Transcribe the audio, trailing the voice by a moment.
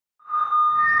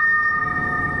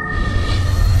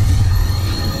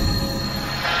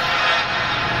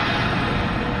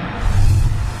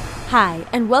Hi,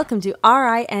 and welcome to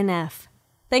RINF.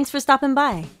 Thanks for stopping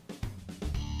by.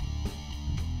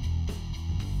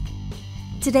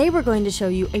 Today we're going to show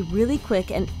you a really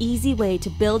quick and easy way to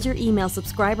build your email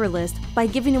subscriber list by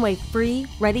giving away free,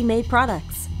 ready-made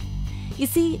products. You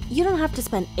see, you don't have to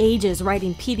spend ages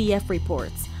writing PDF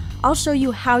reports. I'll show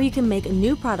you how you can make a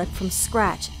new product from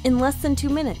scratch in less than 2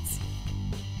 minutes.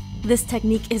 This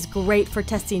technique is great for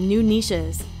testing new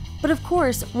niches. But of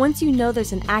course, once you know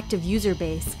there's an active user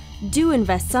base, do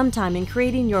invest some time in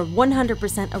creating your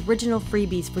 100% original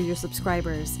freebies for your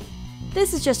subscribers.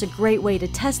 This is just a great way to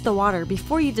test the water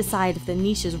before you decide if the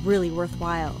niche is really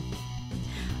worthwhile.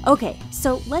 Okay,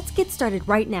 so let's get started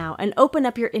right now and open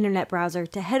up your internet browser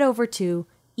to head over to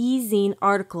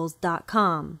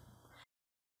ezinearticles.com.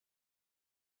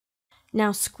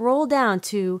 Now scroll down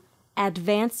to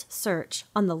Advanced Search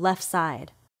on the left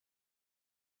side.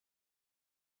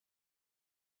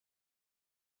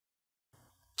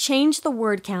 Change the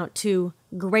word count to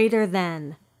greater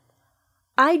than.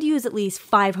 I'd use at least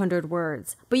 500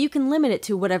 words, but you can limit it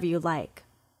to whatever you like.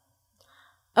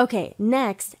 Okay,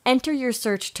 next, enter your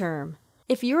search term.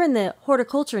 If you're in the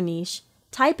horticulture niche,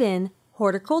 type in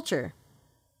horticulture.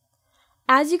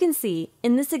 As you can see,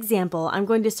 in this example, I'm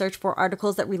going to search for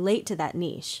articles that relate to that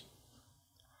niche.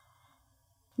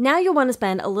 Now you'll want to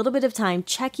spend a little bit of time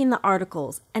checking the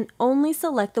articles and only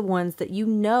select the ones that you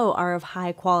know are of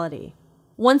high quality.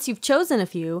 Once you've chosen a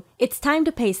few, it's time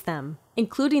to paste them,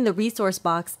 including the resource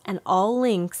box and all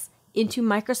links, into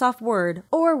Microsoft Word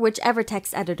or whichever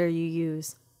text editor you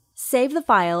use. Save the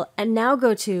file and now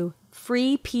go to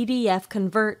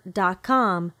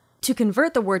freepdfconvert.com to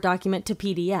convert the Word document to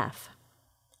PDF.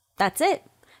 That's it!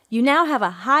 You now have a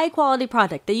high-quality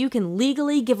product that you can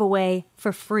legally give away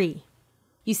for free.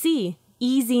 You see,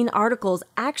 Ezine Articles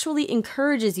actually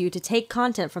encourages you to take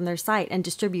content from their site and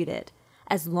distribute it,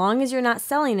 as long as you're not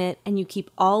selling it and you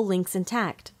keep all links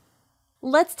intact.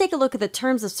 Let's take a look at the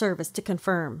terms of service to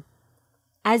confirm.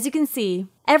 As you can see,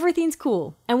 everything's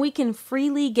cool, and we can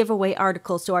freely give away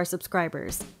articles to our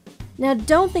subscribers. Now,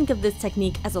 don't think of this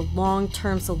technique as a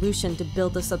long-term solution to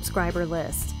build a subscriber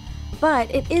list,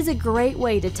 but it is a great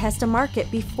way to test a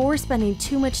market before spending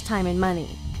too much time and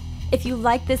money. If you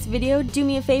like this video, do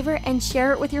me a favor and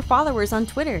share it with your followers on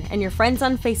Twitter and your friends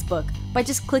on Facebook by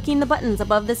just clicking the buttons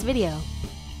above this video.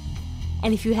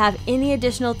 And if you have any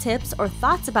additional tips or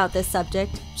thoughts about this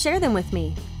subject, share them with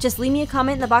me. Just leave me a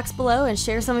comment in the box below and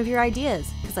share some of your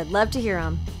ideas, because I'd love to hear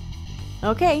them.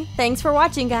 Okay, thanks for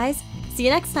watching, guys. See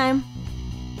you next time.